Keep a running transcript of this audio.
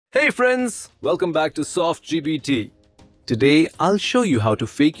Hey friends, welcome back to SoftGPT. Today I'll show you how to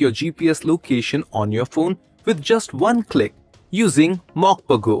fake your GPS location on your phone with just one click using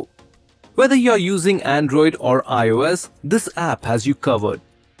MocPOGO. Whether you're using Android or iOS, this app has you covered.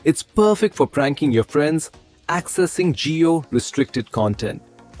 It's perfect for pranking your friends, accessing geo-restricted content,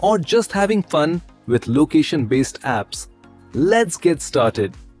 or just having fun with location-based apps. Let's get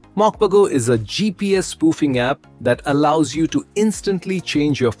started. MocPOGO is a GPS spoofing app that allows you to instantly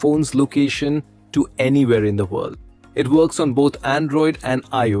change your phone's location to anywhere in the world. It works on both Android and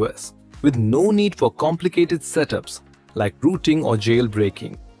iOS, with no need for complicated setups like rooting or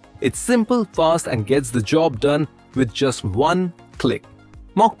jailbreaking. It's simple, fast, and gets the job done with just one click.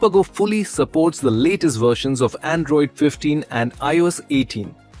 MocPOGO fully supports the latest versions of Android 15 and iOS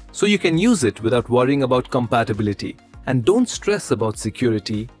 18, so you can use it without worrying about compatibility. And don't stress about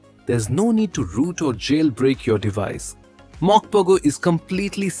security. There's no need to root or jailbreak your device. MocPOGO is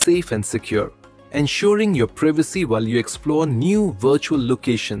completely safe and secure, ensuring your privacy while you explore new virtual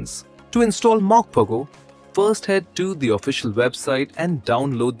locations. To install MocPOGO, first head to the official website and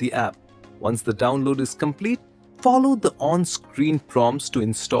download the app. Once the download is complete, follow the on-screen prompts to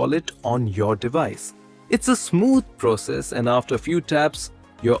install it on your device. It's a smooth process, and after a few taps,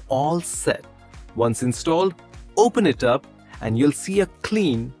 you're all set. Once installed, open it up and you'll see a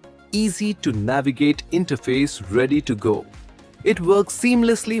clean, easy-to-navigate interface ready to go. It works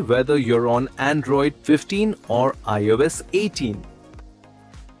seamlessly whether you're on Android 15 or iOS 18.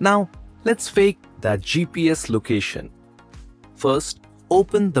 Now, let's fake that GPS location. First,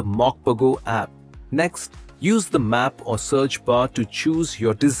 open the MocPOGO app. Next, use the map or search bar to choose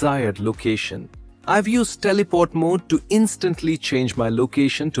your desired location. I've used teleport mode to instantly change my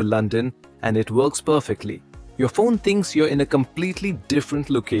location to London, and it works perfectly. Your phone thinks you're in a completely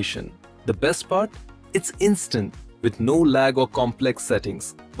different location. The best part? It's instant, with no lag or complex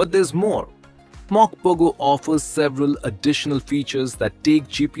settings. But there's more. MocPOGO offers several additional features that take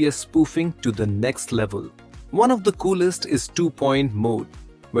GPS spoofing to the next level. One of the coolest is two-point mode,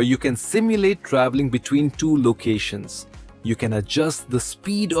 where you can simulate traveling between two locations. You can adjust the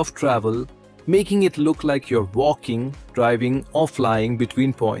speed of travel, making it look like you're walking, driving, or flying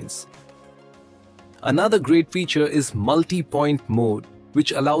between points. Another great feature is multi-point mode,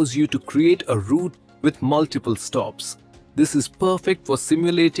 which allows you to create a route with multiple stops. This is perfect for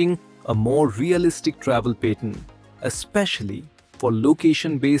simulating a more realistic travel pattern, especially for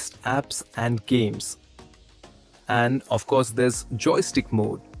location-based apps and games. And of course, there's joystick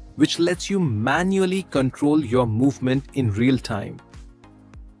mode, which lets you manually control your movement in real time.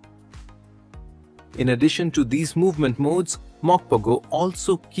 In addition to these movement modes, MocPOGO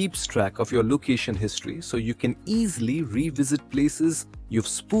also keeps track of your location history, so you can easily revisit places you've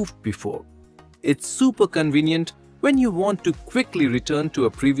spoofed before. It's super convenient when you want to quickly return to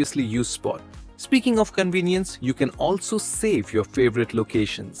a previously used spot. Speaking of convenience, you can also save your favorite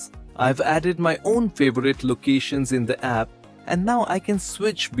locations. I've added my own favorite locations in the app, and now I can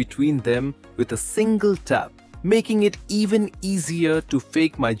switch between them with a single tap, making it even easier to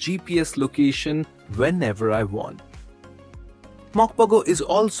fake my GPS location whenever I want. MocPOGO is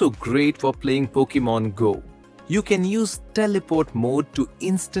also great for playing Pokemon Go. You can use teleport mode to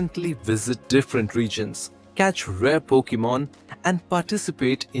instantly visit different regions, catch rare Pokemon, and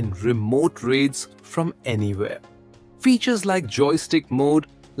participate in remote raids from anywhere. Features like joystick mode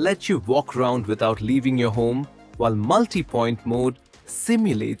let you walk around without leaving your home, while multi-point mode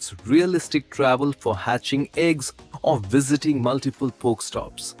simulates realistic travel for hatching eggs or visiting multiple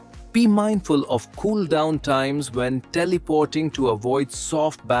Pokestops. Be mindful of cooldown times when teleporting to avoid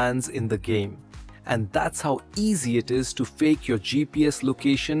soft bans in the game. And that's how easy it is to fake your GPS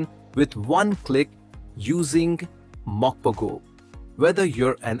location with one click using MocPOGO. Whether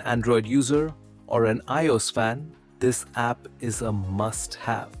you're an Android user or an iOS fan, this app is a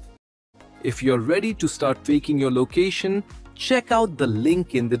must-have. If you're ready to start faking your location, check out the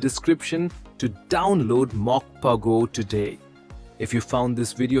link in the description to download MocPOGO today. If you found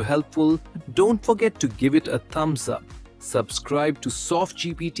this video helpful, don't forget to give it a thumbs up, subscribe to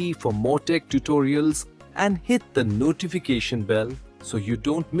SoftGPT for more tech tutorials, and hit the notification bell so you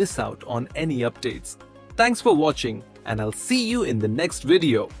don't miss out on any updates. Thanks for watching, and I'll see you in the next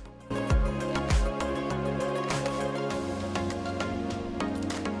video.